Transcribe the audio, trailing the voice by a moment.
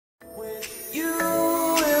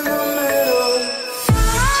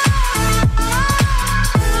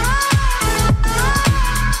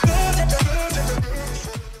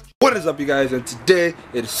What is up, you guys? And today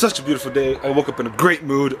it is such a beautiful day. I woke up in a great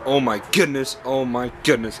mood. Oh my goodness, oh my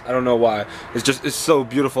goodness. I don't know why. It's so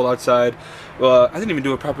beautiful outside. Well, I didn't even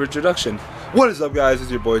do a proper introduction. What is up, guys? It's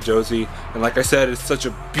your boy Josie, and like I said, it's such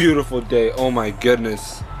a beautiful day. Oh my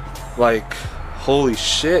goodness. Like, holy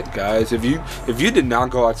shit, guys. If you did not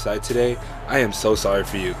go outside today, I am so sorry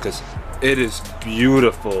for you, because it is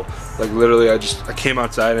beautiful. Like, literally, I came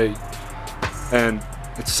outside and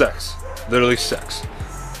it's sex. Literally sex.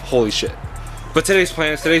 Holy shit. But today's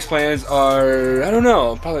plans are, I don't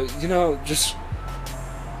know, probably, I don't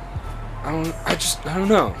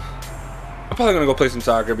know. I'm probably gonna go play some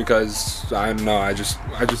soccer because I don't know, I just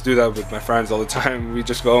do that with my friends all the time. We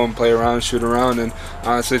just go and play around, shoot around, and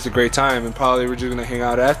honestly it's a great time, and probably we're just gonna hang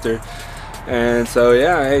out after. And so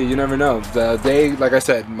yeah, hey, you never know. The day, like I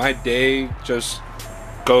said, my day just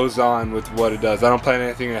goes on with what it does. I don't plan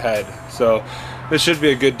anything ahead. So this should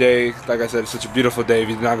be a good day. Like I said, it's such a beautiful day. If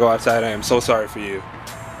you did not go outside, I am so sorry for you.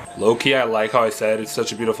 Low-key, I like how I said it's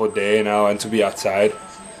such a beautiful day and I want to be outside,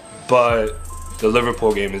 but the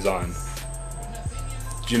Liverpool game is on.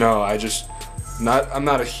 You know, I'm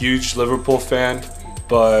not a huge Liverpool fan,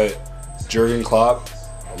 but Jurgen Klopp,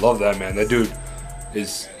 I love that man. That dude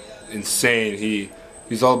is insane.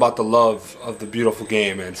 He's all about the love of the beautiful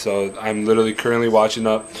game, and so I'm literally currently watching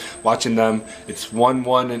them. It's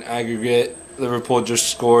 1-1 in aggregate. Liverpool just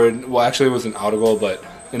scored. Well, actually, it was an auto goal, but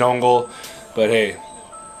an own goal. But hey,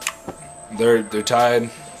 they're tied,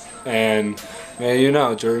 and man, you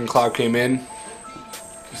know, Jurgen Klopp came in,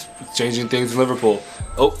 changing things in Liverpool.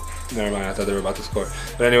 Oh, never mind. I thought they were about to score.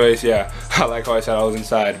 But anyways, yeah, I like how I said I was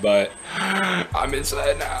inside, but I'm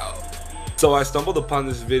inside now. So I stumbled upon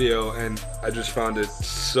this video and I just found it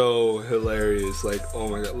so hilarious. Like, oh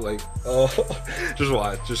my god, like, oh,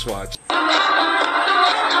 just watch.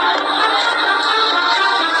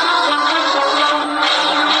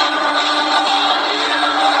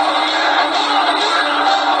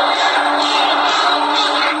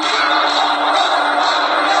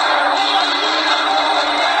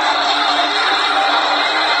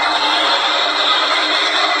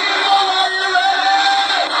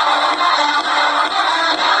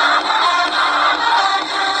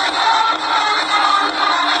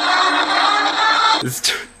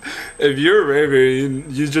 If you're a raver,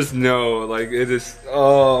 you just know, like, it is,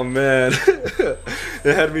 oh man. It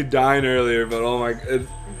had me dying earlier, but oh my, it's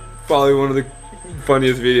probably one of the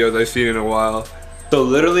funniest videos I've seen in a while. So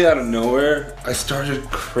literally out of nowhere, I started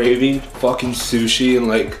craving fucking sushi and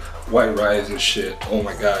like white rice and shit. Oh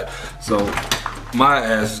my god. So my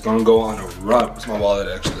ass is gonna go on a run. It's my wallet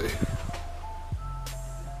actually.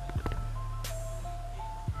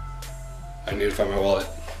 I need to find my wallet.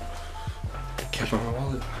 I can't find my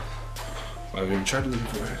wallet. I haven't even tried to look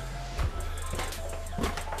for it.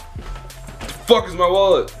 What the fuck is my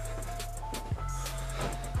wallet?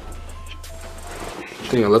 I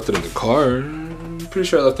think I left it in the car. I'm pretty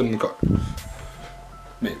sure I left it in the car.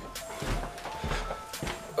 Maybe.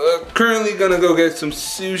 Currently gonna go get some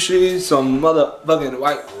sushi, some motherfucking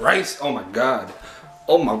white rice. Oh my god.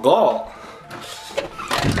 Oh my god.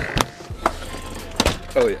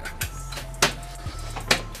 Oh yeah.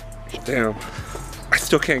 Damn. I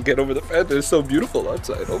still can't get over the fact that it's so beautiful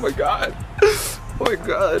outside. Oh my god. Oh my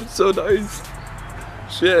god, it's so nice.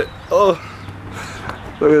 Shit. Oh.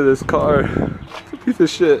 Look at this car. It's a piece of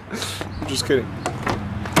shit. I'm just kidding.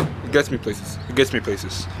 It gets me places. It gets me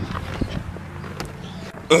places.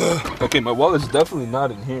 Okay, my wallet's definitely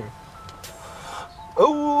not in here.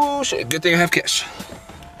 Oh shit, good thing I have cash.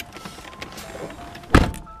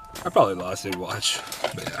 I probably lost a watch,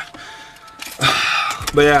 but yeah.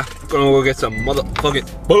 But yeah, gonna go get some motherfucking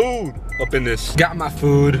food up in this. Got my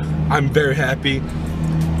food. I'm very happy.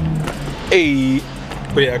 Hey.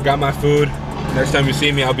 But yeah, got my food. Next time you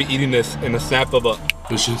see me, I'll be eating this in a snap of a.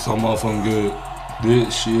 This shit's so motherfucking good.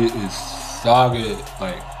 This shit is so good.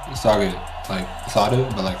 Like, it's so good. Like, it's all good,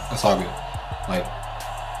 but like, it's all good. Like,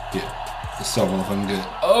 yeah. It's so motherfucking good.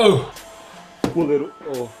 Oh! Cool little.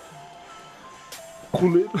 Oh. Cool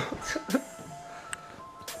little.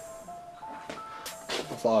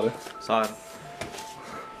 Side.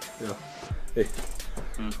 Yeah. Hey.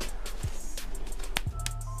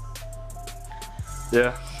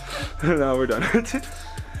 Yeah. Now we're done.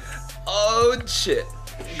 Oh shit.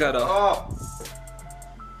 Gotta. Oh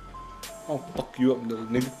fuck you up, little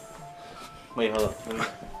nigga. Wait, hold up.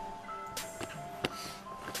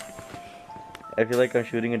 I feel like I'm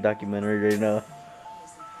shooting a documentary right now.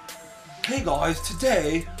 Hey guys,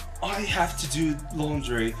 today I have to do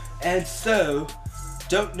laundry, and so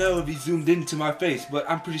don't know if he zoomed into my face, but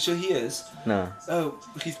I'm pretty sure he is. No. Oh,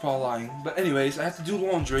 he's probably lying. But anyways, I have to do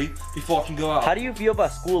laundry before I can go out. How do you feel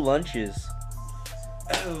about school lunches?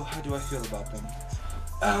 Oh, how do I feel about them?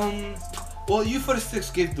 Well,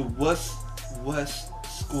 U46 gave the worst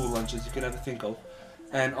school lunches you could ever think of.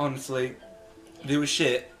 And honestly, they were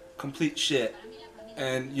shit. Complete shit.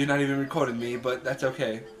 And you're not even recording me, but that's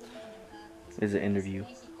okay. It's an interview.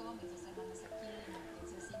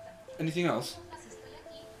 Anything else?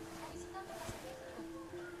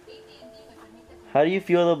 How do you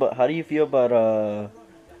feel about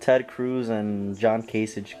Ted Cruz and John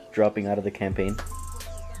Kasich dropping out of the campaign?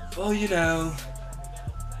 Well, you know,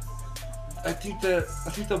 I think they're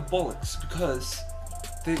bollocks because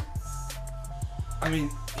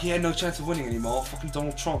he had no chance of winning anymore. Fucking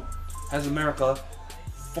Donald Trump has America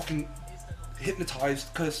fucking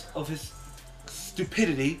hypnotized because of his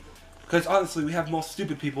stupidity. Because honestly, we have more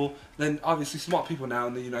stupid people than obviously smart people now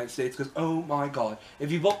in the United States. Because oh my god,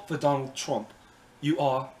 if you vote for Donald Trump, you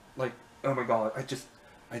are like, oh my god,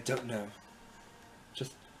 I don't know.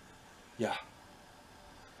 Just, yeah.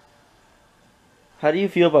 How do you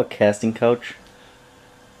feel about Casting Couch?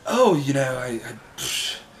 Oh, you know,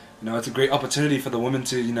 it's a great opportunity for the women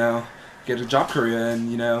to, you know, get a job career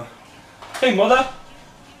and, you know. Hey, mother.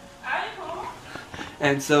 Hi, Paul.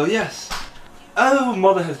 And so, yes. Oh,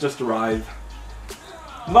 mother has just arrived.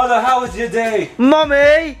 Mother, how was your day?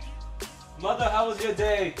 Mommy! Mother, how was your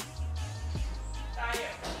day?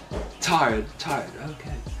 Tired,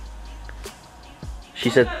 okay. She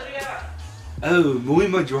said, oh, muy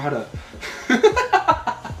madrugada.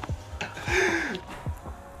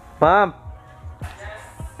 Mom!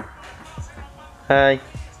 Hi.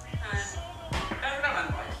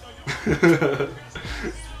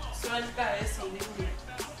 Suelta eso, niña.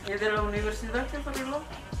 ¿Es de la universidad que se arregló?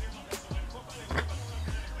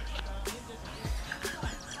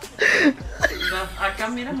 Acá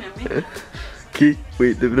mírame a mí. ¿Qué?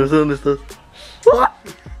 Wait, no sé dónde estás.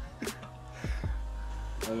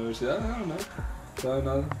 La universidad, no. No,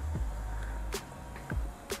 nada.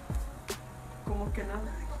 Como que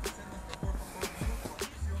nada.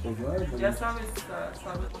 Pues nada, Ya sabes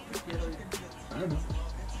lo que quiero yo.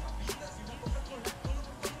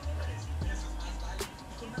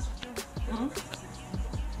 no.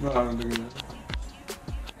 No, no tengo nada.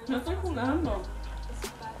 No estoy jugando.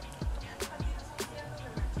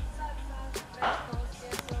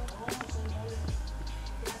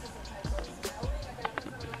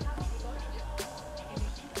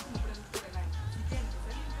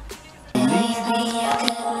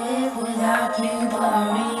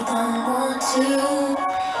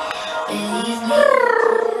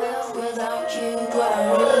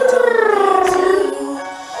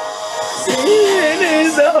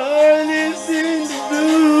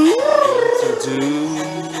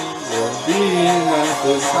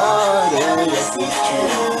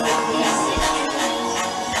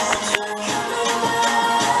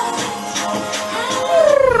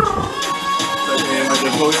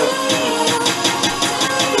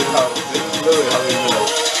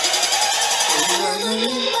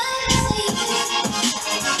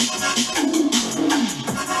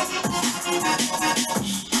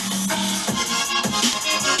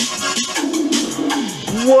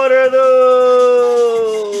 What are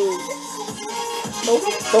those?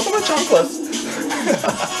 Those are my chocolates.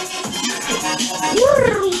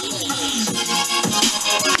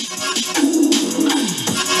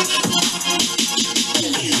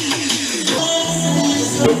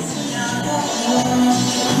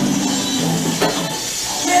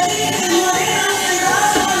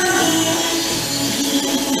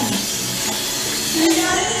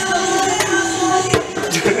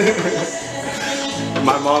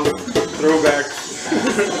 My mom throwback.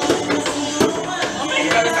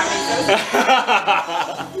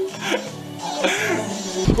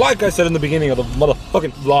 Like I said in the beginning of the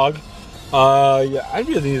motherfucking vlog, yeah, I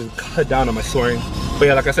really need to cut down on my swearing. But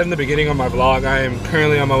yeah, like I said in the beginning of my vlog, I am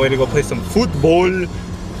currently on my way to go play some football.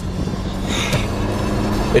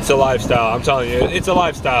 It's a lifestyle, I'm telling you, it's a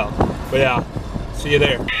lifestyle. But yeah, see you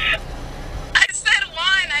there. I said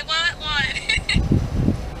one, I want one.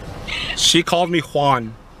 She called me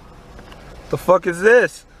Juan. The fuck is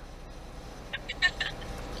this?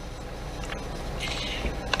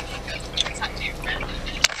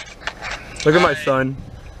 Look at my son.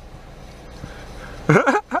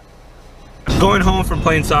 Going home from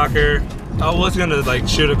playing soccer, I was gonna like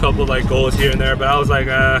shoot a couple like goals here and there, but I was like,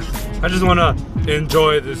 I just wanna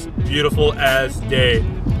enjoy this beautiful ass day.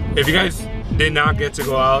 If you guys did not get to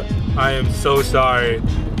go out, I am so sorry.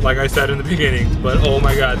 Like I said in the beginning, but oh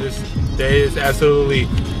my god, this day is absolutely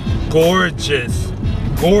gorgeous.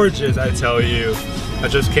 gorgeous, I tell you. I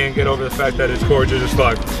just can't get over the fact that it's gorgeous as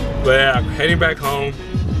fuck. But yeah, heading back home.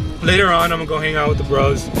 Later on, I'm gonna go hang out with the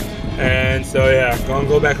bros. And so yeah, gonna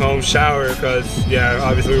go back home, shower, cause yeah,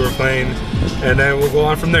 obviously we're playing, and then we'll go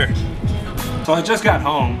on from there. So I just got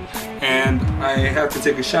home, and I have to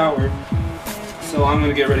take a shower, so I'm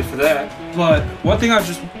gonna get ready for that. But one thing I've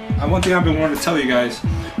been wanting to tell you guys,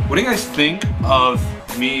 what do you guys think of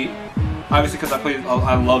me? Obviously, cause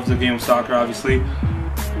I love the game of soccer, obviously.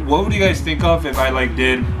 What would you guys think of if I like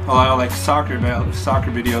did a lot of like soccer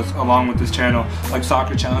videos along with this channel, like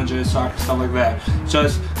soccer challenges, soccer stuff like that?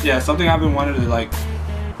 Just yeah, something I've been wanting to like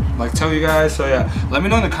tell you guys. So yeah, let me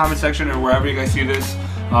know in the comment section or wherever you guys see this.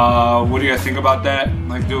 What do you guys think about that?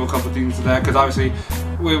 Like do a couple things to that, because obviously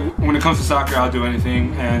when it comes to soccer, I'll do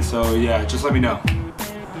anything. And so yeah, just let me know.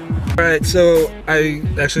 Alright, so I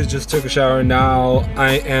actually just took a shower. Now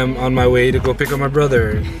I am on my way to go pick up my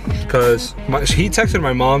brother, because he texted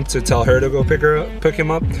my mom to tell her to go pick him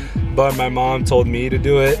up, but my mom told me to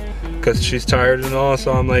do it because she's tired and all.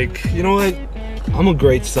 So I'm like, you know what, I'm a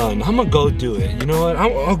great son, I'm gonna go do it. You know what,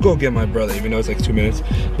 I'll go get my brother, even though it's like 2 minutes,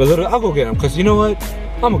 but literally I'll go get him, because you know what,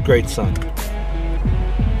 I'm a great son.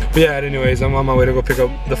 But yeah, anyways, I'm on my way to go pick up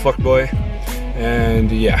the fuckboy, and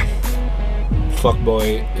yeah,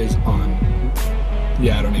 fuckboy is on.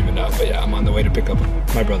 Yeah, I don't even know, but yeah, I'm on the way to pick up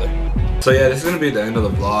my brother. So yeah, this is gonna be the end of the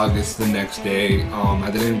vlog. It's the next day. I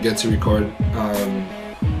didn't get to record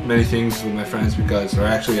many things with my friends or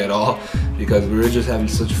actually at all, because we were just having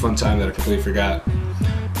such a fun time that I completely forgot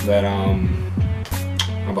that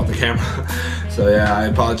about the camera. So yeah, I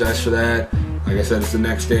apologize for that. Like I said, it's the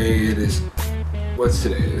next day. It is, what's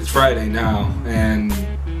today? It's Friday now, and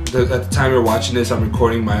at the time you're watching this, I'm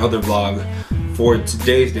recording my other vlog for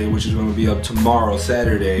today's day, which is going to be up tomorrow,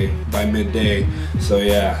 Saturday, by midday. So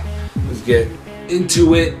yeah, let's get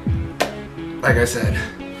into it, like I said.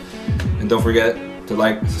 And don't forget to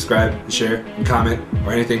like, subscribe, and share, and comment,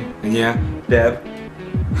 or anything. And yeah, dab.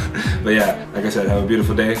 But yeah, like I said, have a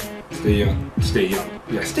beautiful day. Stay young. Stay young.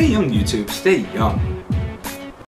 Yeah, stay young, YouTube. Stay young.